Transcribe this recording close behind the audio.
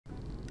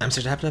I'm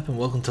Steredenn and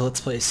welcome to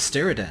Let's Play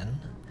Steredenn,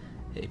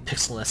 a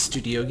pixel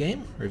studio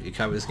game. Review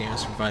copy of this game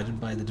is provided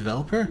by the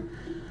developer.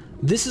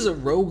 This is a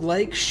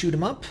roguelike shoot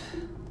 'em up.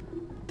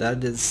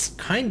 That is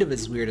kind of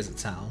as weird as it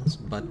sounds,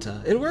 but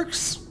it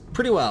works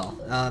pretty well.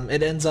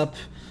 It ends up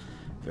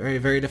very,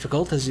 very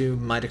difficult, as you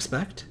might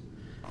expect.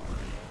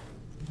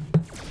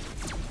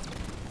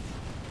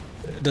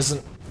 It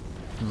doesn't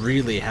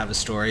really have a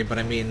story, but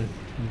I mean,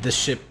 the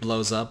ship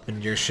blows up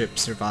and your ship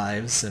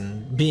survives,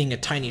 and being a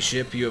tiny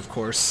ship, you of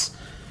course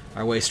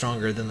are way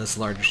stronger than this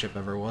larger ship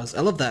ever was. I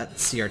love that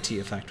CRT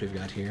effect we've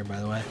got here, by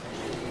the way.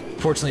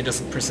 Fortunately, it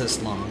doesn't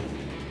persist long,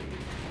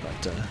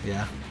 but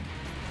yeah.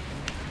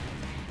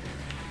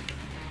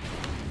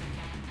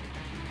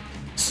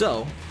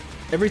 So,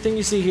 everything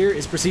you see here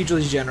is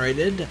procedurally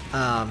generated.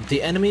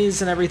 The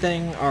enemies and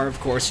everything are, of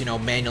course, you know,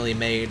 manually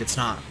made. It's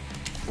not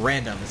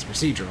random, it's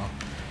procedural.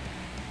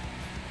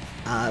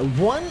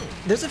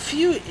 There's a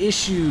few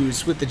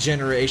issues with the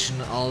generation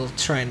I'll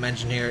try and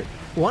mention here.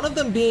 One of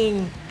them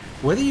being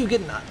whether you get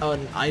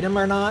an item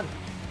or not,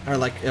 or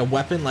like a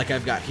weapon like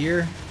I've got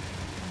here,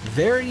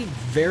 very,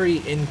 very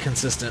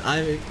inconsistent.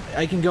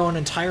 I can go an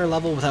entire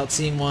level without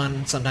seeing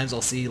one. Sometimes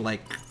I'll see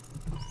like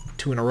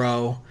 2 in a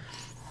row.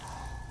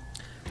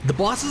 The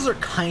bosses are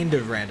kind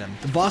of random.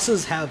 The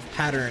bosses have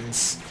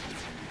patterns,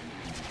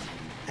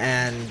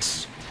 and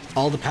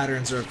all the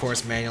patterns are of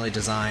course manually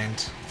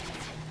designed.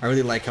 I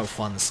really like how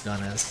fun this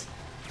gun is.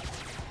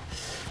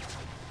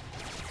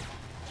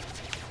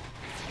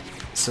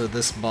 So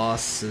this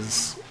boss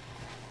is,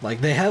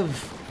 like, they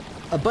have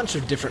a bunch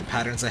of different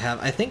patterns they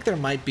have. I think there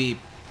might be,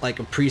 like,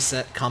 a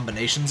preset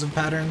combinations of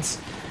patterns,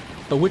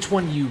 but which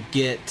one you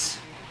get,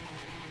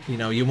 you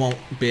know, you won't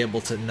be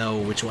able to know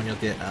which one you'll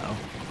get. Uh-oh.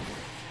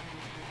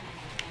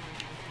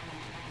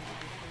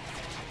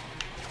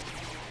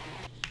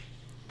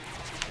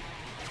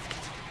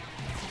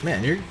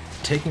 Man, you're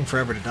taking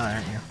forever to die,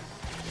 aren't you?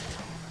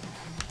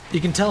 You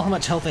can tell how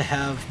much health I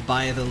have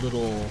by the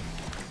little...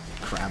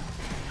 crap.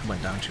 I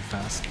went down too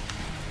fast.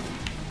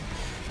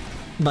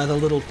 By the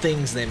little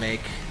things they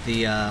make,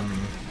 the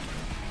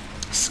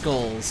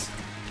skulls.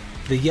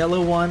 The yellow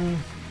one,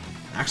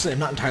 actually I'm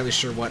not entirely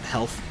sure what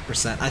health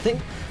percent. I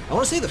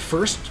want to say the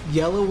first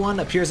yellow one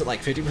appears at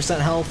like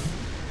 50% health,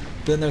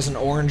 then there's an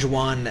orange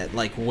one at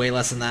like way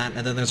less than that,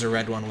 and then there's a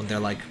red one when they're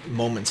like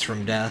moments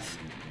from death.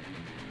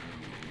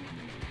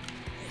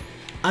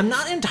 I'm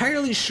not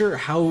entirely sure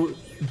how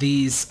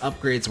these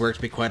upgrades work,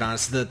 to be quite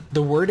honest.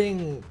 The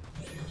wording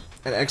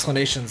and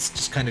explanations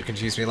just kind of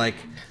confuse me. Like,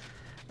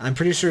 I'm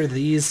pretty sure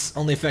these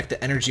only affect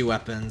the energy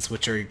weapons,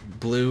 which are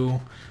blue.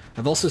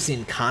 I've also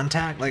seen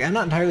contact. Like, I'm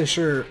not entirely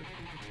sure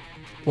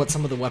what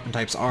some of the weapon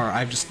types are.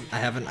 I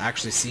haven't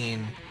actually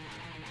seen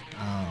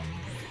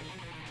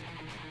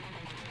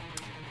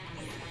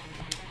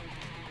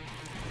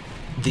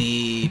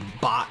the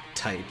bot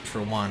type,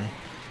 for one.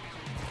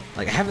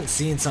 Like, I haven't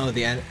seen some of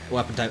the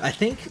weapon type. I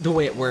think the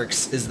way it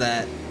works is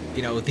that,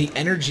 you know, the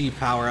energy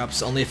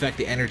power-ups only affect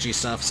the energy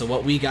stuff, so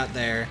what we got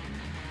there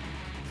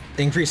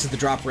increases the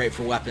drop rate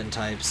for weapon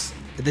types.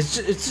 It's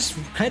just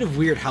kind of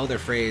weird how they're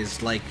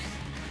phrased. Like,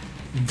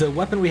 the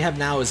weapon we have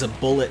now is a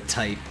bullet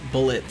type.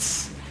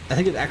 Bullets. I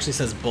think it actually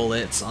says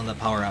bullets on the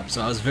power-up,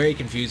 so I was very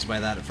confused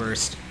by that at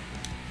first.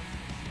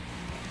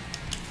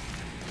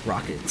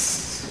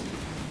 Rockets.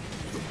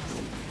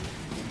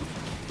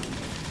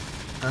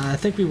 I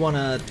think we want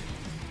to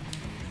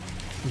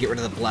get rid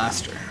of the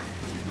blaster.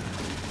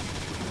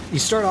 You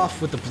start off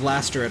with the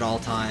blaster at all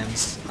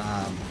times.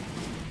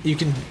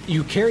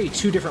 You carry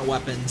 2 different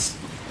weapons.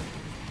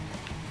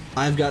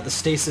 I've got the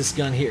stasis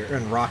gun here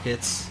and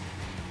rockets.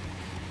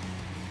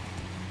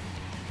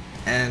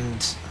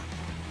 And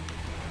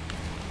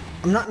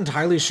I'm not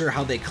entirely sure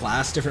how they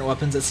class different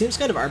weapons. It seems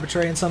kind of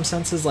arbitrary in some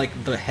senses.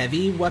 Like the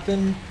heavy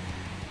weapon,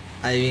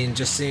 I mean,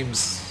 just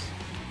seems...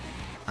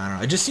 I don't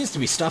know, it just seems to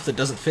be stuff that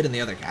doesn't fit in the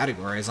other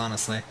categories,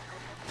 honestly.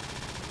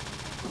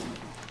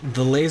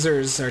 The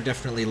lasers are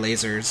definitely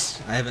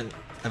lasers.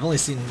 I've only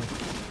seen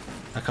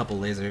a couple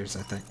lasers,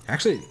 I think.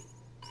 Actually,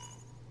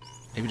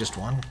 maybe just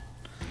one.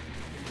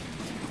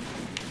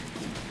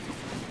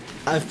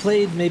 I've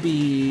played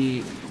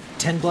maybe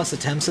 10 plus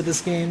attempts at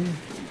this game,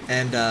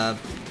 and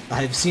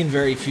I've seen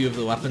very few of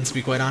the weapons, to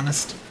be quite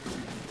honest.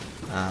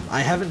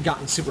 I haven't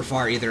gotten super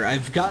far either.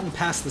 I've gotten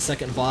past the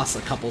second boss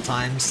a couple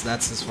times.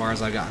 That's as far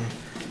as I've gotten.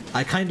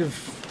 I kind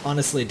of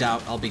honestly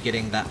doubt I'll be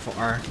getting that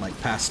far, like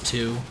past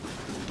 2.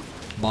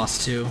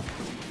 Boss 2.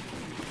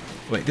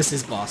 Wait, this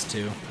is boss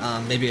 2.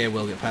 Maybe I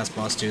will get past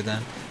boss 2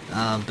 then.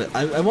 But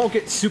I won't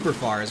get super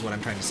far is what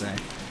I'm trying to say.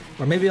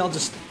 Or maybe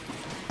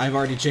I've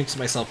already jinxed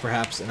myself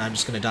perhaps, and I'm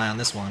just gonna die on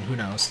this one, who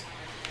knows.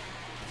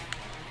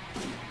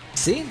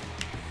 See?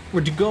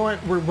 We're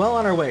well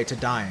on our way to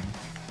dying.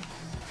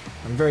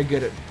 I'm very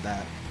good at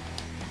that.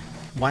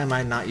 Why am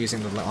I not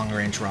using the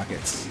long-range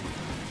rockets?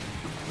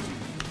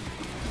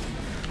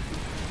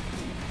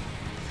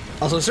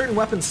 Also, certain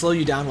weapons slow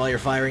you down while you're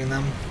firing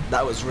them.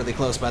 That was really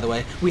close, by the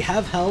way. We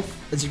have health,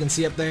 as you can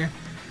see up there.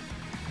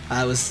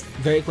 I was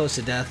very close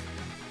to death.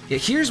 Yeah,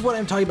 here's what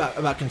I'm talking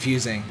about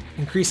confusing.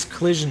 Increased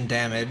collision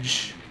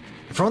damage.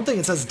 For one thing,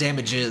 it says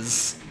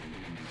damages.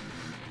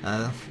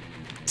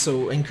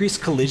 So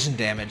increased collision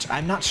damage.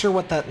 I'm not sure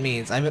what that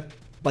means.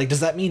 Like, does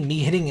that mean me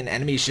hitting an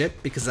enemy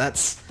ship? Because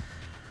that's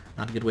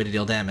not a good way to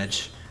deal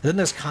damage. And then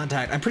there's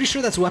contact. I'm pretty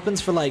sure that's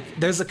weapons for, like,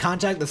 there's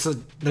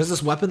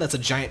this weapon that's a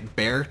giant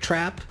bear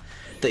trap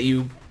that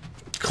you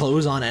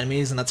close on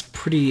enemies, and that's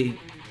pretty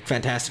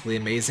fantastically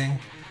amazing.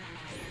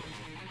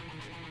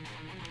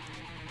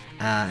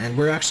 And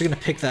we're actually going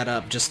to pick that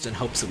up just in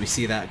hopes that we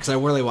see that, because I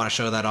really want to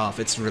show that off.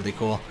 It's really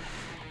cool.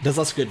 It does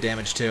lots of good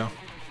damage, too.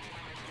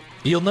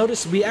 You'll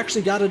notice we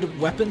actually got a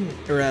weapon,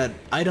 or an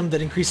item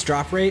that increased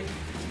drop rate,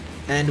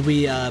 and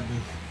we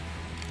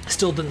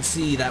still didn't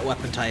see that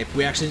weapon type.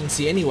 We actually didn't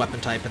see any weapon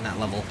type in that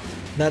level.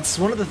 That's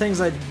one of the things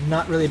I'm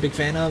not really a big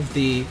fan of.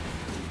 The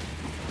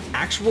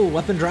actual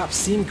weapon drops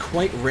seem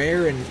quite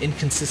rare and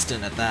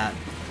inconsistent at that.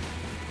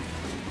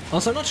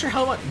 Also, I'm not sure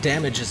how much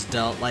damage is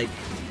dealt. Like,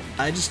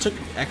 I just took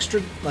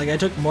extra, like, I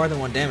took more than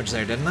one damage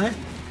there, didn't I?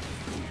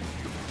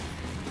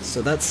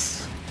 So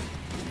that's...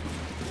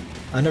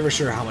 I'm never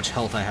sure how much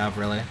health I have,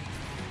 really.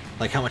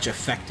 Like, how much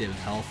effective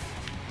health.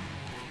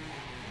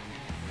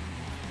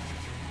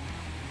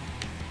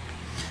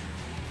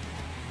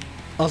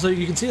 Also,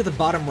 you can see at the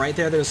bottom right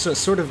there, there's a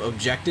sort of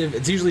objective.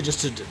 It's usually just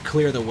to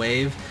clear the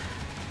wave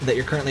that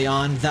you're currently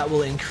on. That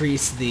will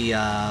increase the,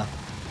 oh,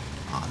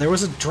 there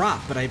was a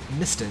drop, but I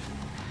missed it.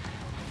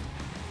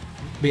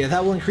 But yeah,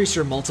 that will increase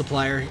your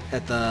multiplier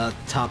at the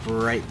top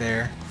right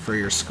there for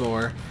your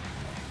score.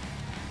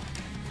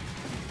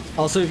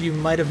 Also, if you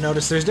might have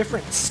noticed, there's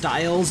different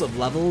styles of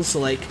levels. So,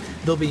 like,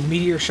 there'll be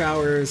meteor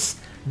showers,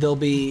 there'll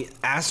be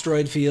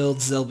asteroid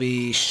fields, there'll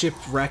be ship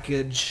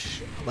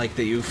wreckage, like,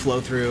 that you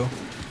flow through.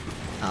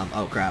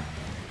 Oh crap.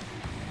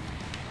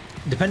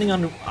 Depending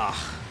on...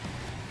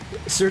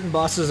 certain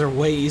bosses are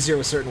way easier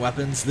with certain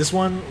weapons. This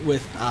one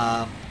with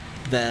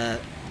the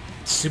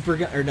super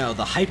gun, or no,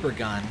 the hyper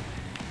gun,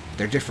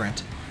 they're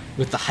different.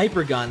 With the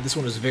hyper gun, this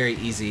one was very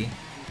easy.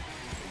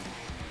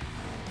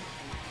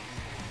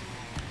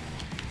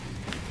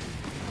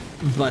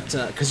 But,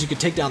 because you could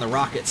take down the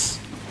rockets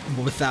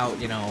without,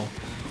 you know,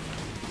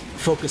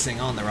 focusing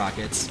on the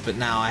rockets. But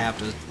now I have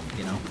to,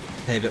 you know,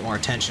 pay a bit more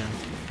attention.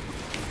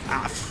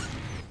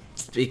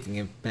 Speaking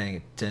of paying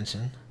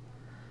attention.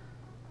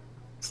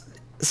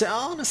 So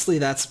honestly,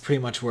 that's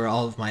pretty much where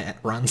all of my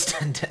runs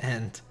tend to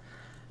end.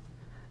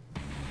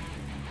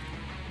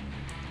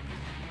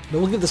 But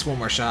we'll give this one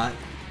more shot.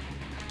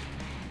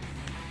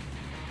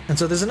 And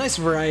so there's a nice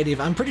variety of...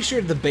 I'm pretty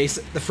sure the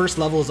first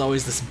level is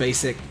always this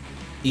basic,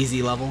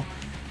 easy level.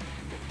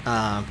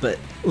 But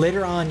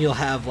later on you'll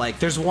have, like...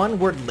 There's one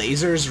where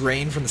lasers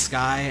rain from the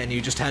sky and you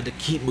just had to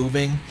keep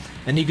moving.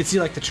 And you could see,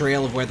 like, the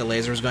trail of where the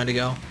laser was going to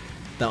go.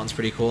 That one's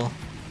pretty cool.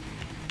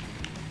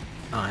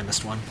 Oh, I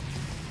missed one.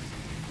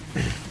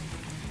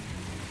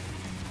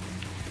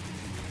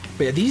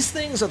 But yeah, these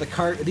things are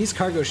these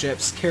cargo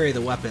ships carry the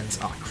weapons.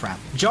 Oh crap.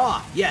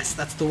 Jaw! Yes,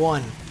 that's the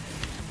one.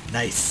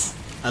 Nice.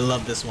 I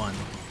love this one.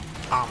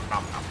 I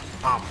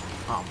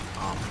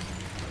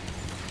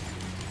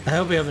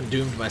hope I haven't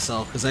doomed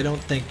myself, because I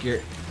don't think you're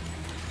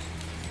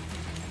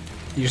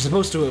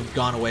supposed to have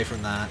gone away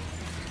from that.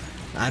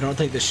 I don't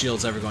think the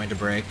shield's ever going to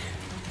break.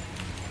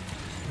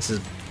 This is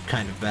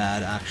kind of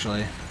bad,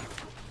 actually.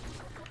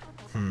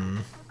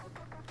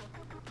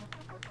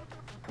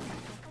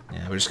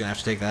 Yeah, we're just gonna have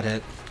to take that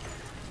hit.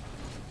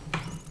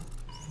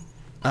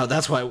 Oh,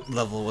 that's why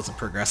level wasn't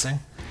progressing.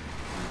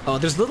 Oh,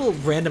 there's little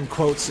random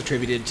quotes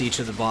attributed to each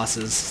of the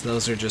bosses.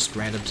 Those are just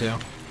random too.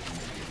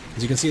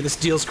 As you can see, this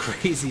deals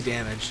crazy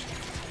damage.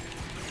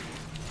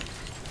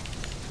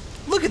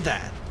 Look at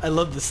that! I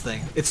love this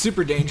thing. It's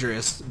super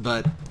dangerous,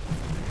 but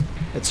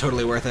it's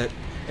totally worth it.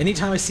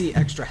 Anytime I see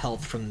extra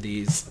health from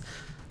these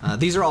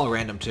are all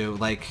random too,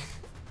 like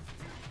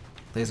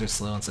laser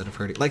slow instead of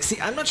hurting. Like, see,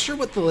 I'm not sure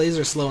what the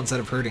laser slow instead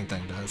of hurting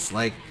thing does.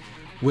 Like,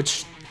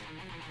 which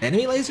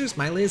enemy lasers?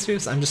 My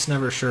lasers? I'm just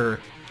never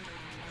sure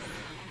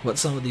what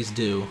some of these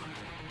do.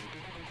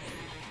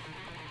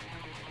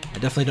 I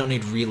definitely don't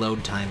need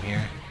reload time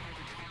here.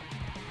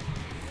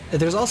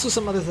 There's also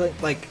some other thing,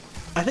 like,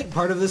 I think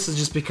part of this is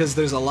just because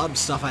there's a lot of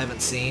stuff I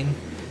haven't seen,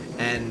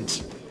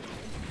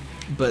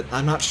 but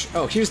I'm not sure.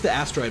 Oh, here's the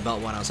asteroid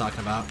belt one I was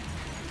talking about.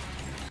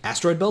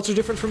 Asteroid belts are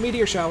different from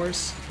meteor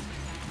showers.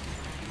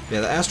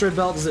 Yeah, the asteroid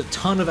belt is a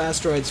ton of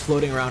asteroids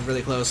floating around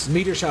really close.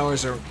 Meteor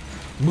showers are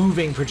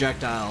moving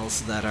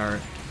projectiles that are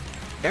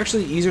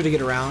actually easier to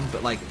get around,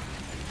 but, like,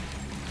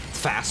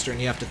 faster, and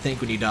you have to think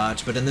when you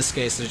dodge. But in this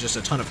case, there's just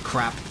a ton of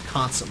crap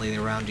constantly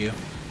around you.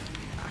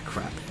 Ah,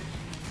 crap.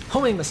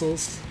 Homing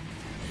missiles.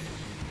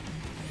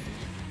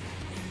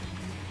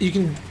 You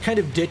can kind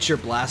of ditch your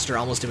blaster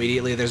almost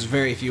immediately. There's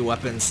very few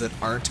weapons that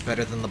aren't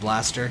better than the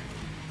blaster.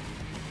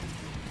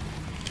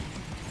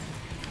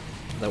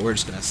 That we're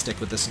just gonna stick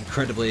with this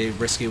incredibly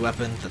risky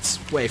weapon that's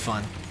way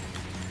fun.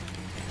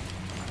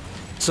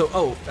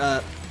 So,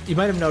 you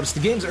might have noticed the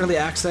game's early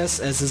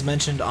access, as is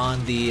mentioned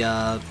on the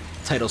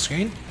title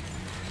screen.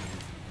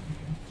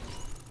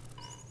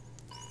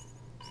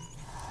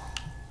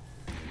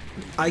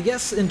 I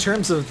guess in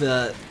terms of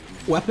the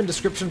weapon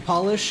description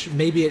polish,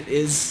 maybe it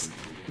is,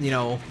 you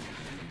know,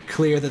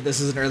 clear that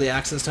this is an early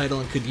access title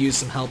and could use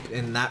some help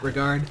in that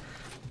regard.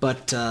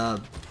 But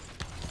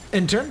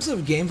in terms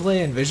of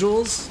gameplay and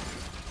visuals,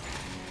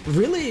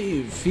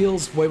 really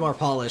feels way more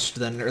polished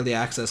than early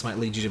access might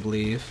lead you to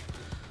believe.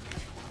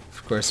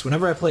 Of course,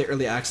 whenever I play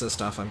early access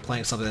stuff, I'm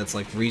playing something that's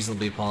like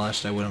reasonably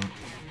polished. I wouldn't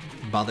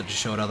bother to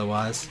show it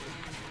otherwise.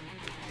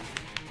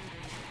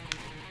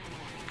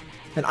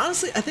 And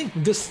honestly, I think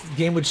this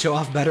game would show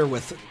off better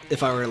with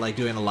if I were like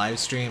doing a live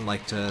stream,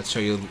 like to show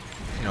you,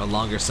 you know, a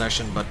longer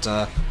session. But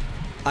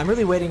I'm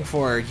really waiting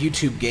for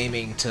YouTube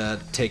gaming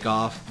to take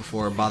off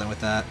before bothering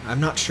with that.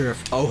 I'm not sure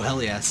if... Oh,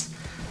 hell yes.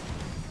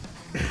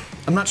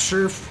 I'm not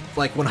sure if,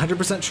 like,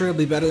 100% sure it'll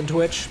be better than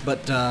Twitch,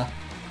 but the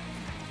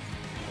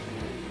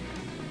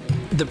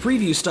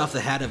preview stuff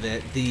they had of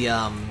it, the, you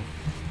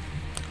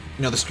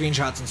know, the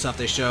screenshots and stuff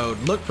they showed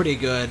looked pretty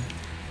good.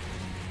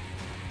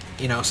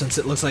 You know, since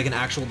it looks like an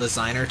actual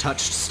designer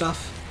touched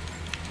stuff.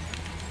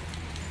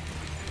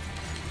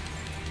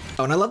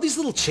 Oh, and I love these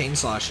little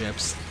chainsaw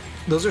ships.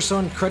 Those are so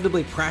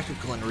incredibly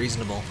practical and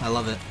reasonable. I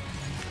love it.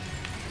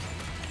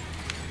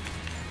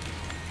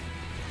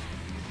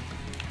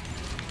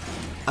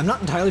 I'm not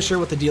entirely sure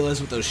what the deal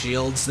is with those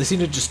shields. They seem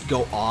to just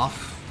go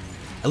off.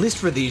 At least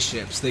for these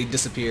ships, they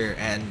disappear,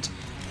 and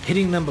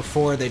hitting them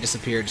before they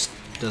disappear just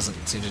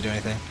doesn't seem to do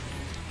anything.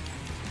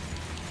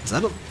 Is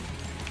that a...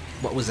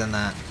 What was in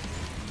that?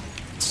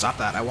 Stop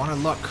that, I want to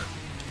look.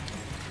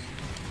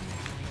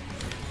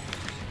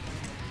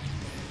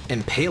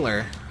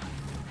 Impaler?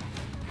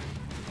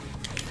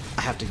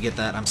 I have to get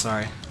that, I'm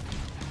sorry.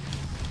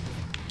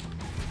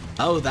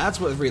 Oh,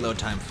 that's what reload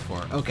time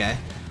for. Okay.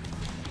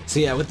 So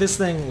yeah, with this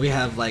thing, we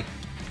have like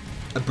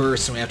a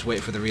burst and we have to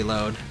wait for the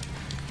reload.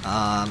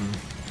 I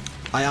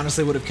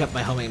honestly would have kept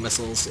my homing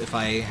missiles if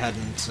I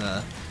hadn't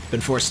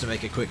been forced to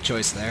make a quick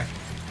choice there.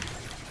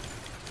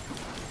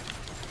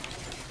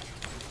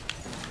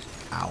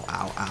 Ow,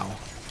 ow, ow.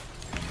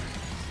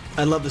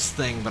 I love this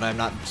thing, but I'm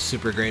not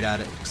super great at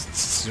it because it's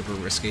super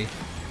risky.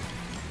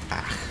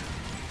 Ah.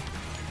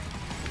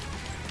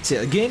 So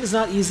yeah, the game is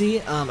not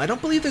easy. I don't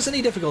believe there's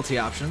any difficulty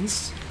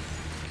options.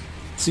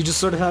 So you just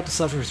sort of have to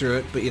suffer through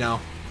it, but you know.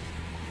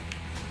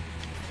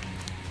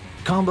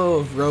 Combo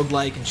of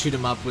roguelike and shoot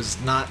 'em up was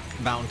not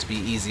bound to be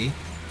easy.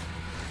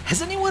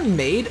 Has anyone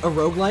made a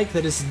roguelike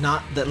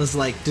that was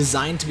like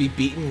designed to be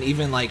beaten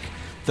even like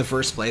the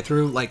first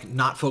playthrough, like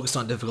not focused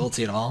on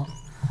difficulty at all?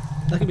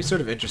 That could be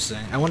sort of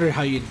interesting. I wonder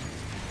how you'd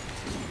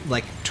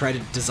like try to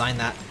design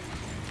that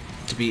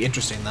to be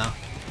interesting though.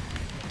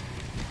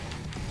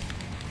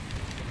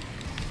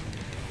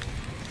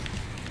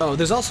 Oh,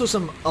 there's also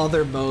some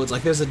other modes,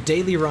 like there's a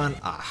daily run.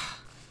 Ah.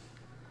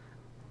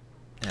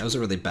 Yeah, it was a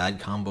really bad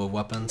combo of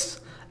weapons.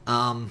 We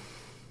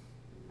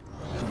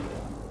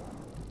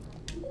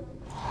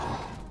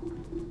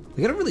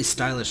got a really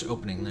stylish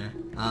opening there.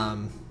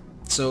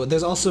 So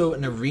there's also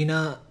an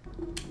arena,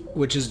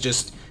 which is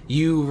just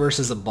you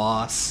versus a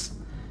boss,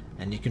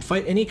 and you can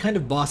fight any kind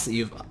of boss that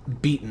you've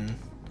beaten,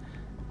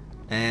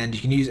 and you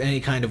can use any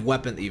kind of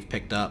weapon that you've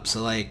picked up.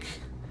 So like,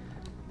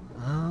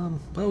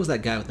 what was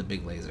that guy with the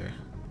big laser?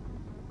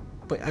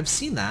 But I've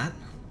seen that,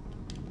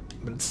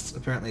 but it's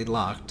apparently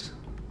locked.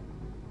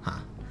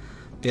 Huh.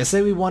 But yeah,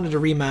 say we wanted a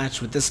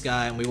rematch with this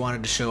guy, and we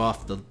wanted to show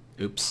off the...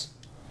 Oops.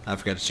 I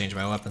forgot to change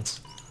my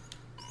weapons.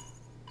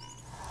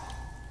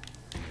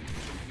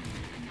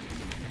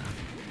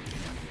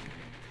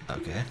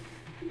 Okay.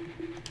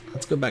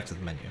 Let's go back to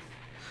the menu.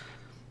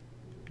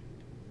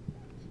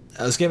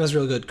 This game has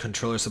really good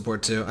controller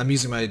support too. I'm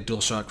using my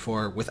DualShock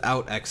 4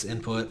 without X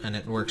input, and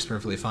it works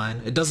perfectly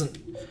fine. It doesn't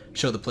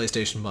show the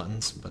PlayStation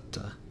buttons, but...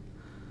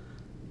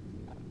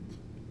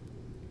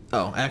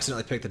 Oh, I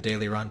accidentally picked the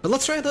daily run. But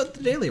let's try the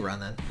daily run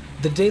then.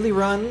 The daily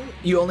run,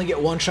 you only get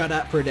one shot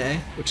at per day,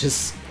 which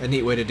is a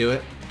neat way to do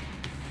it.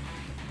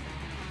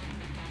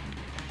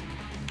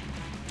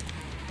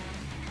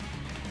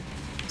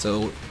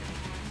 So,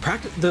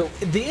 the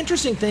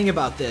interesting thing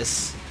about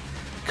this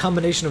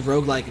combination of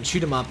roguelike and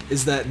shoot 'em up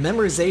is that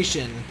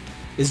memorization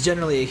is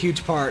generally a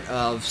huge part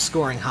of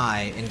scoring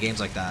high in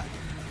games like that.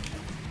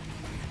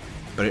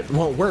 But it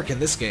won't work in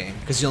this game,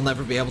 because you'll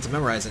never be able to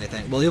memorize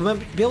anything. Well, you'll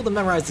be able to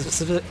memorize the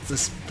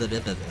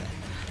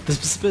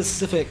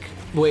specific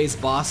ways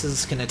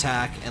bosses can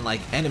attack and,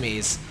 like,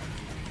 enemies,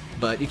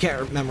 but you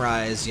can't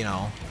memorize, you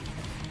know,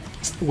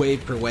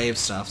 wave per wave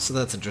stuff, so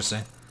that's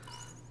interesting.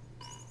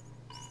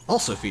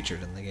 Also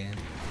featured in the game.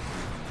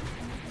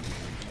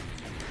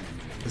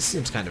 This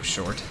seems kind of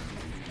short.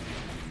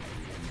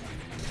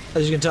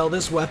 As you can tell,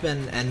 this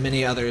weapon and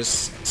many others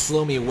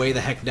slow me way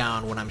the heck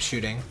down when I'm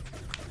shooting.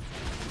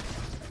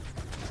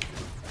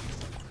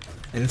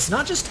 And it's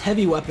not just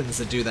heavy weapons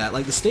that do that.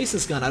 Like the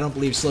stasis gun, I don't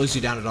believe slows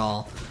you down at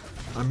all.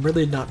 I'm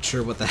really not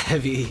sure what the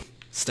heavy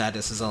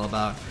status is all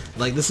about.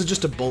 Like, this is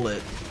just a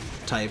bullet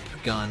type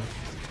gun.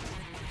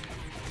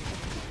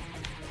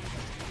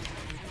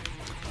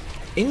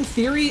 In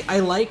theory, I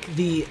like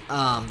the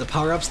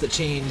power-ups that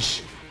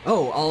change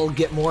oh, I'll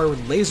get more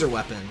laser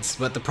weapons,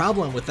 but the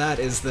problem with that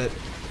is that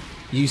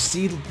you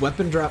see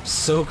weapon drops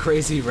so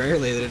crazy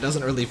rarely that it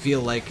doesn't really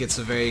feel like it's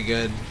a very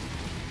good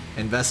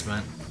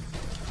investment.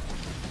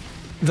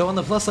 Though on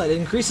the plus side, it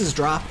increases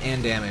drop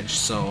and damage,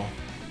 so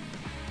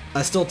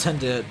I still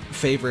tend to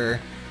favor,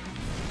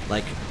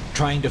 like,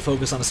 trying to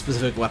focus on a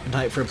specific weapon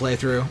type for a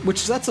playthrough,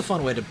 which that's a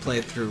fun way to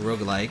play through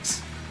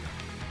roguelikes.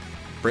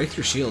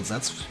 Breakthrough shields,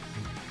 that's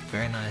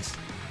very nice.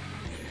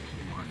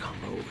 More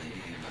combo wave.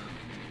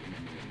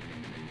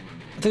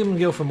 I think I'm gonna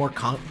go for more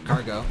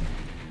cargo.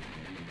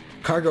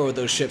 Cargo are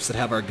those ships that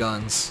have our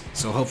guns,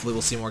 so hopefully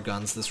we'll see more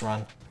guns this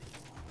run.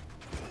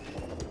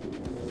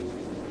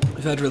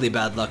 We've had really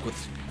bad luck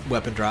with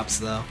weapon drops,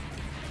 though.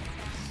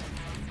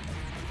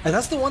 And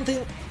that's the one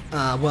thing,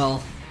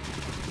 well,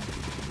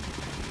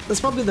 that's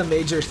probably the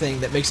major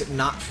thing that makes it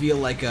not feel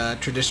like a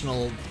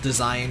traditional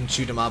design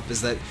shoot-'em-up,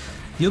 is that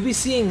you'll be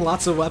seeing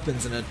lots of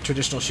weapons in a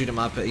traditional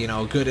shoot-'em-up at, you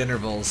know, good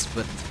intervals,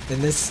 but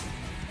in this,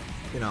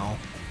 you know,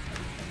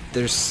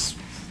 there's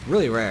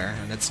really rare,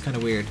 and it's kind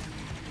of weird.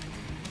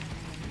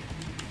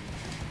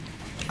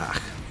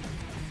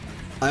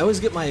 I always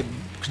get my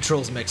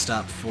controls mixed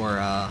up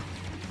for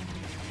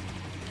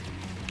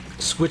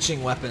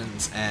switching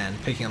weapons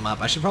and picking them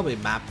up. I should probably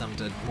map them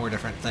to more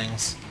different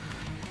things.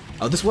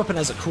 Oh, this weapon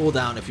has a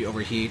cooldown if you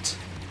overheat.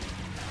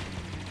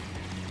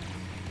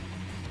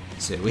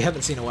 See, we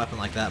haven't seen a weapon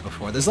like that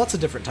before. There's lots of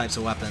different types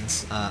of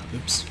weapons.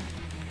 Oops.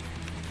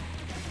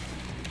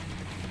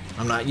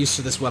 I'm not used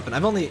to this weapon. I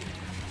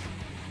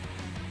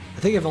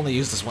think I've only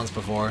used this once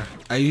before.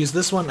 I used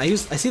this one. I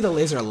see the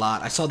laser a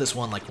lot. I saw this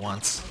one like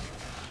once.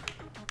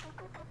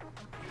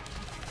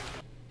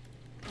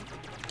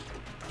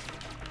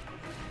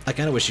 I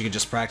kind of wish you could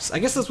just practice. I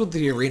guess that's what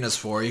the arena's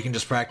for. You can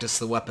just practice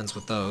the weapons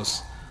with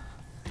those.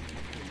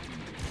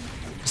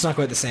 It's not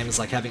quite the same as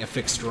like having a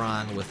fixed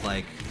run with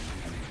like,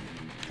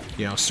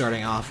 you know,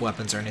 starting off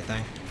weapons or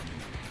anything.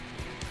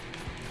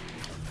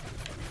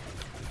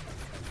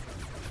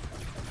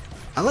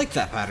 I like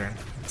that pattern.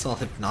 It's all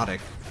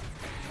hypnotic.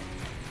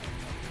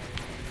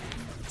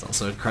 It's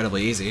also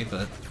incredibly easy,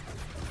 but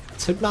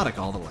it's hypnotic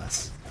all the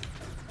less.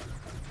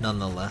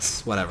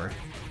 Nonetheless, whatever.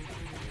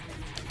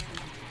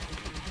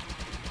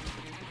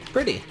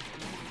 Pretty.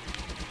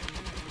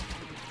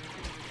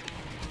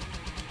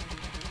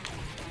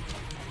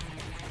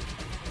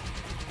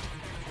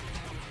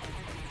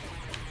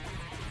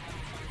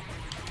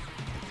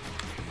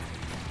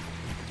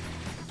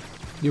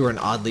 You were an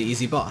oddly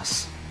easy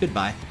boss.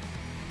 Goodbye.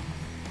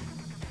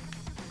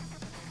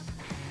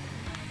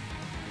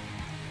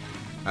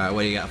 Alright,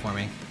 what do you got for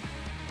me?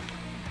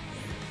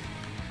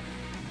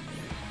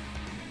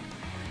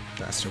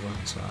 Faster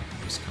weapon swap.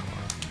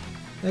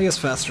 I guess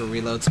faster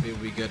reload speed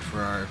would be good for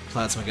our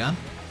plasma gun.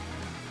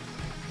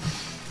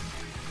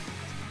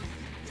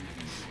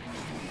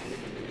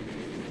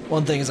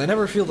 One thing is I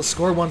never feel the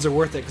score ones are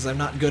worth it because I'm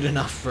not good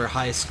enough for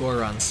high score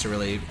runs to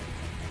really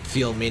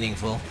feel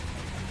meaningful.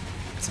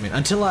 I mean,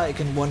 until I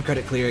can one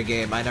credit clear a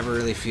game, I never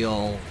really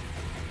feel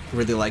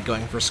really like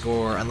going for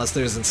score unless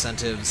there's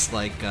incentives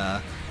like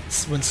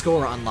when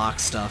score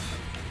unlocks stuff.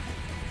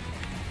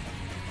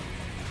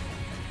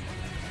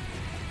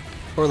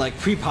 Or like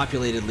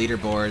pre-populated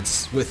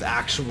leaderboards with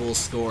actual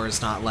scores,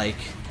 not like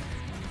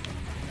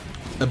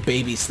a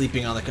baby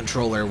sleeping on the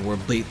controller will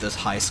beat the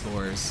high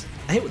scores.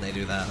 I hate when they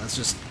do that, that's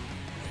just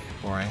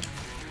boring.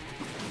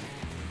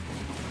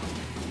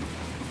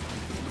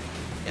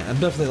 Yeah, I'm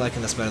definitely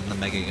liking this better than the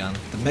Mega Gun.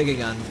 The Mega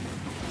Gun...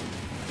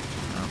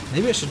 Oh,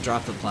 maybe I should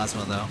drop the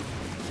plasma though.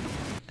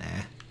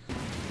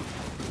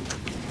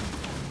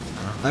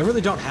 I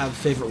really don't have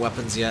favorite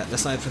weapons yet,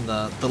 aside from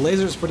the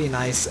laser's pretty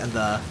nice, and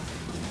the...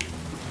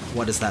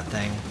 What is that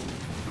thing?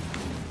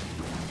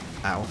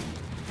 Ow.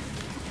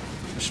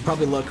 I should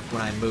probably look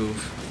when I move.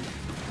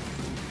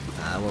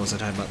 What was I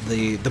talking about?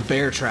 The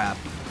bear trap.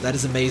 That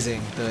is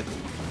amazing. That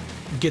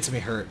gets me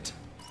hurt.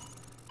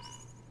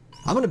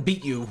 I'm gonna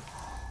beat you.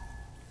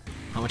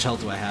 How much health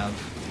do I have?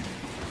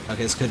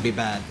 Okay, this could be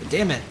bad.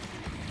 Damn it!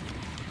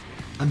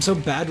 I'm so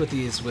bad with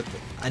these.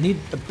 I need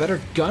a better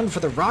gun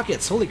for the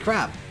rockets. Holy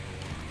crap!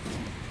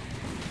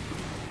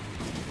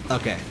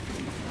 Okay.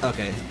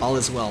 Okay, all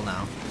is well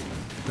now.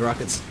 The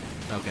rockets...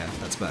 Okay,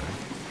 that's better.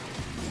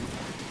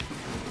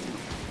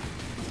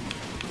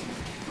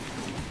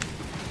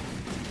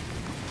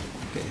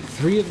 Okay,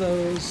 3 of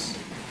those.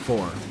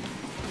 4.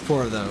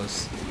 4 of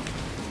those.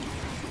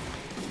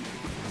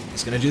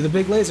 He's gonna do the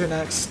big laser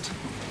next.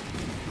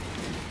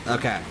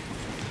 Okay.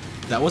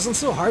 That wasn't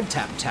so hard,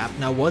 tap tap,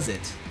 now was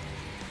it?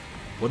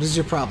 What is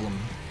your problem?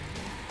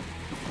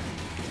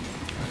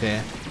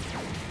 Okay.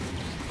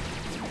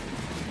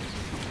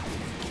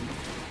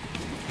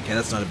 Okay,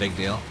 that's not a big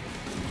deal.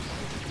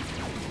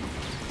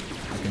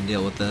 I can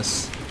deal with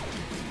this.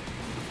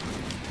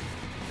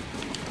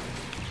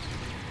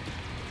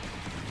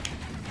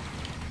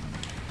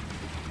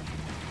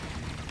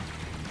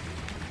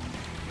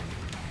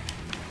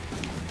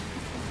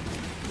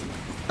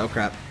 Oh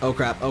crap, oh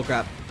crap, oh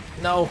crap.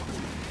 No!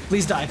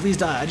 Please die, please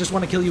die. I just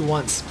want to kill you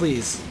once,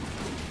 please.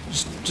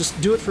 Just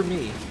do it for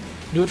me.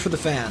 Do it for the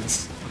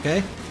fans,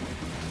 okay?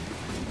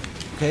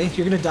 Okay,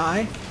 you're gonna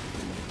die?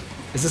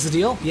 Is this a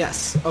deal?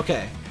 Yes.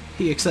 Okay.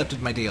 He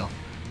accepted my deal.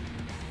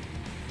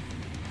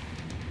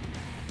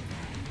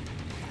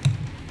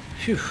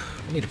 Phew.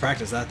 I need to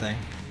practice that thing.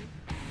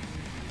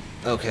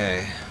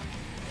 Okay.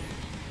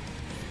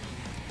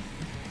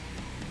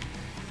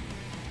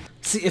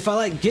 See, if I,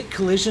 like, get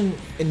collision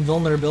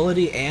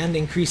invulnerability and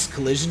increase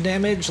collision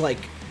damage, like...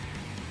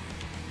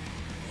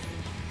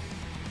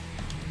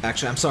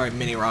 Actually, I'm sorry,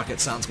 mini rocket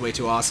sounds way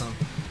too awesome.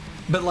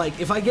 But, like,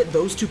 if I get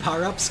those two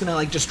power-ups, can I,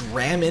 like, just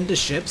ram into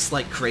ships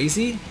like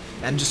crazy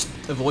and just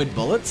avoid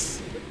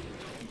bullets?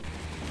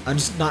 I'm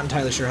just not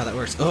entirely sure how that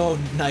works. Oh,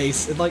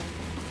 nice.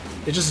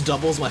 It just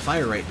doubles my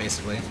fire rate,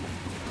 basically.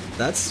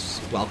 That's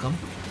welcome.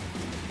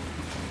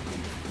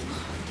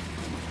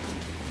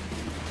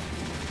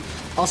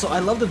 Also, I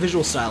love the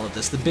visual style of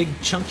this. The big,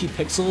 chunky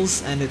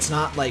pixels, and it's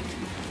not, like...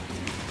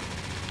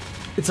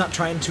 It's not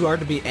trying too hard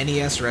to be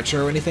NES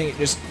retro or anything. It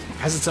just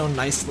has its own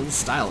nice little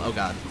style. Oh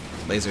god.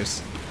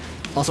 Lasers.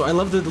 Also, I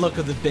love the look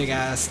of the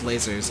big-ass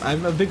lasers.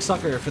 I'm a big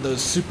sucker for those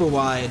super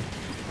wide,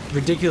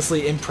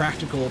 ridiculously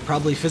impractical,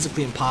 probably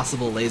physically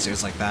impossible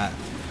lasers like that.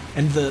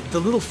 And the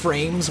little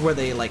frames where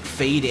they, like,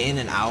 fade in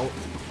and out.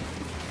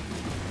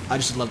 I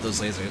just love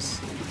those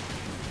lasers.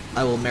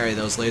 I will marry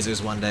those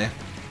lasers one day.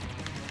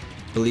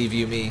 Believe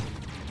you me.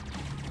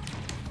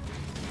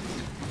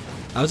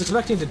 I was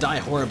expecting to die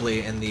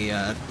horribly in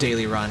the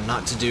daily run,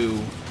 not to do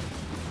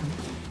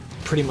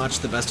pretty much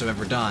the best I've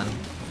ever done.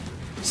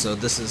 So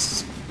this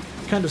is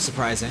kind of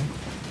surprising.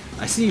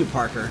 I see you,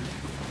 Parker.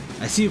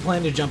 I see you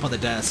planning to jump on the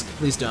desk.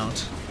 Please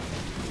don't.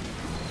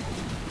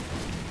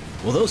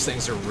 Well, those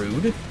things are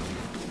rude.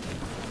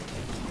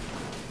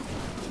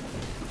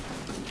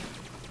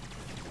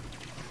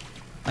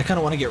 I kind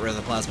of want to get rid of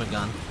the plasma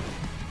gun.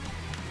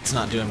 It's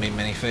not doing me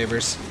many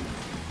favors.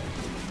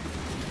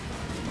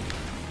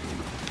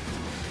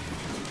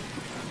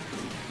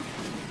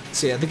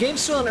 So yeah, the game's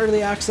still in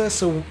early access,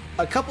 so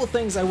a couple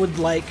things I would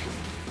like.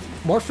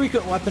 More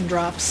frequent weapon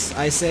drops,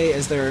 I say,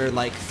 as there are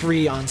like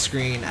 3 on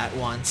screen at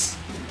once.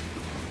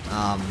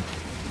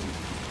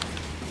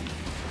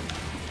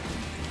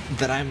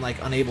 That I'm like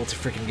unable to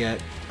freaking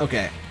get.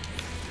 Okay.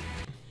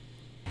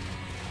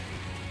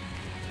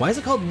 Why is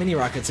it called mini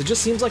rockets? It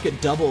just seems like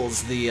it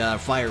doubles the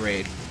fire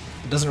rate.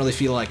 It doesn't really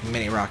feel like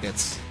mini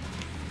rockets.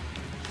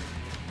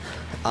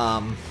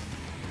 So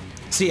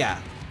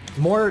yeah,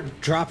 more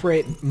drop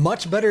rate,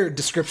 much better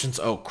descriptions.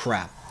 Oh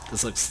crap,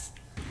 this looks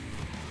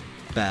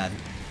bad.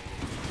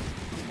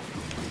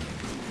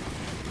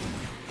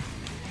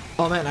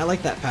 Oh man, I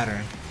like that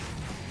pattern.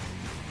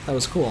 That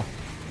was cool.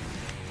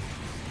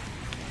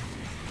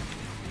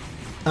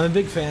 I'm a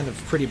big fan of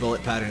pretty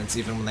bullet patterns,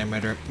 even when they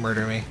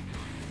murder me.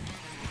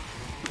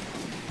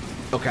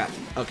 Okay,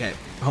 okay,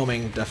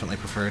 homing definitely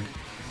preferred.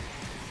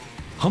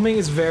 Homing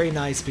is very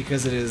nice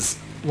because it is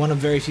one of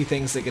very few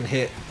things that can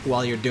hit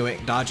while you're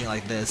dodging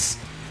like this,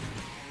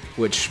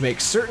 which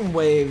makes certain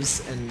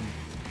waves and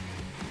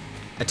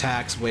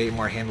attacks way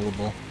more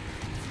handleable.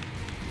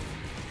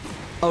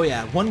 Oh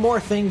yeah, one more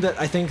thing that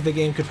I think the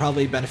game could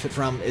probably benefit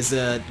from is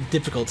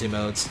difficulty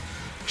modes.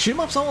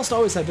 Shoot-em-ups almost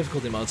always have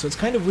difficulty modes, so it's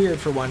kind of weird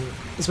for one,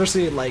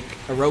 especially like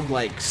a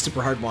roguelike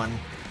super hard one,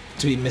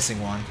 to be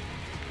missing one.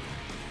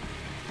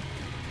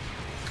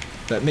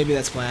 But maybe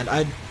that's planned.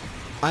 I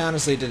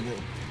honestly didn't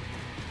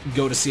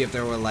go to see if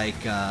there were like,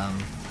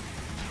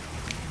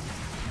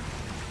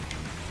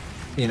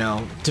 you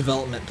know,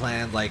 development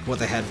planned, like what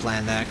they had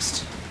planned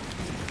next.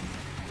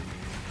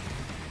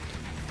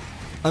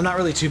 I'm not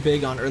really too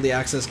big on early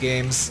access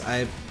games.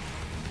 I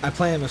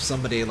play them if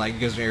somebody like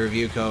gives me a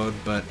review code,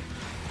 but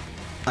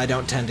I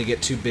don't tend to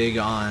get too big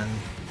on...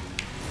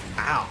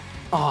 Ow!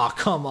 Aw,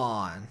 come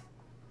on!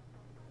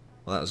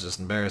 Well, that was just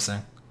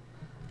embarrassing.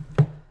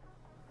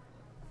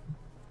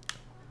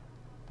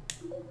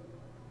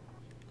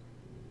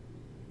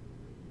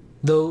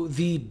 Though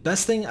the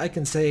best thing I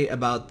can say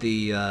about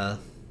the, oh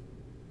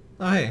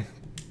hey,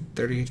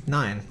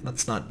 39.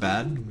 That's not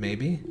bad,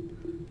 maybe.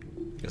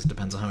 I guess it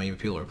depends on how many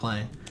people are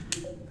playing.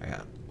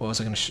 What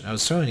was I gonna I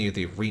was showing you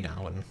the arena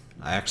when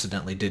I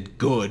accidentally did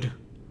good.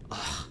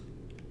 Ugh.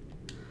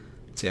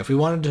 So yeah, if we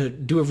wanted to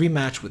do a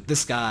rematch with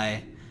this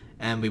guy,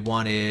 and we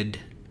wanted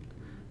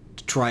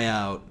to try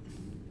out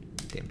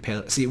the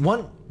Impaler... See,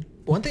 one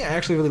thing I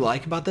actually really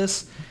like about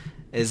this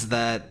is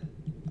that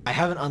I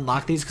haven't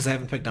unlocked these because I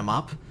haven't picked them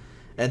up.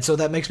 And so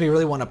that makes me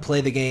really want to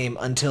play the game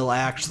until I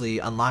actually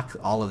unlock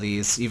all of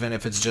these, even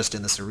if it's just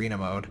in this arena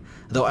mode.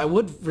 Though I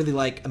would really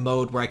like a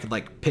mode where I could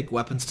like pick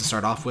weapons to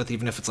start off with,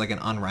 even if it's like an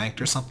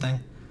unranked or something.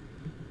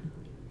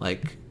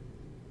 Like,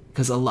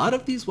 because a lot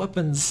of these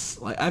weapons,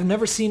 like I've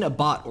never seen a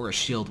bot or a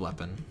shield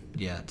weapon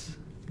yet.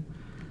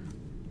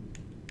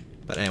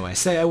 But anyway,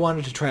 say I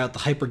wanted to try out the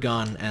hyper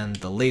gun and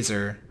the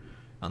laser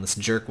on this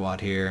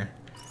jerkwad here.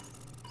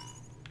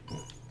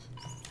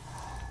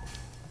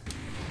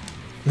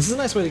 This is a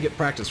nice way to get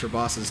practice for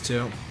bosses,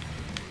 too.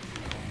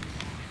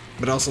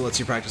 But it also lets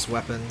you practice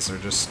weapons, or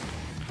just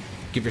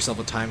give yourself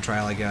a time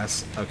trial, I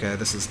guess. Okay,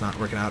 this is not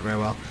working out very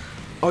well.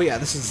 Oh yeah,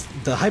 this is...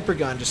 The hyper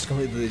gun just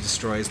completely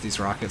destroys these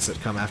rockets that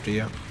come after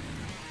you.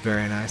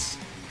 Very nice.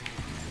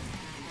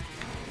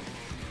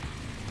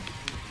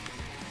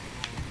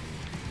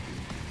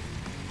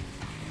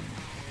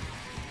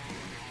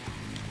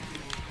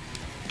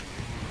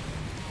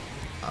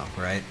 Oh,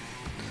 right.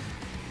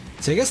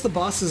 So I guess the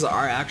bosses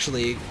are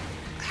actually...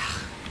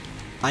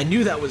 I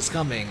knew that was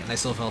coming, and I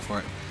still fell for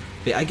it.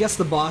 But I guess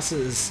the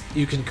bosses,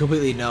 you can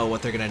completely know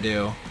what they're gonna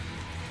do.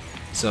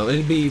 So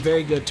it'd be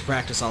very good to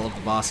practice all of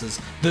the bosses.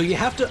 Though you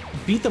have to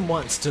beat them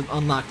once to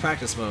unlock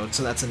practice mode,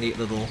 so that's a neat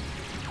little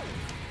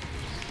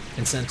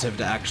incentive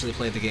to actually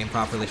play the game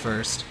properly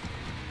first.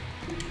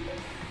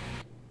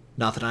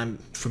 Not that I'm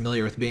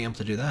familiar with being able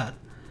to do that.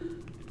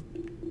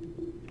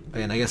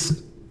 And I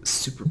guess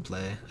super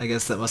play. I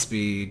guess that must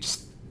be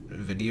just a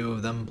video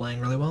of them playing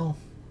really well.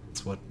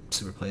 That's what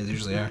super plays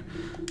usually are.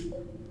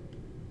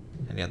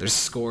 And yeah, there's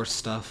score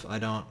stuff. I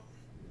don't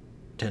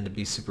tend to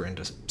be super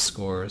into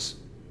scores.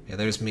 Yeah,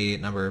 there's me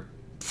at number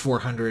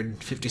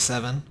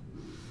 457.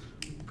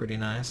 Pretty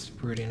nice,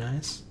 pretty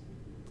nice.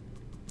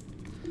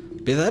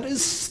 But that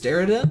is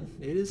Steredenn.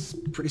 It is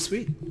pretty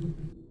sweet.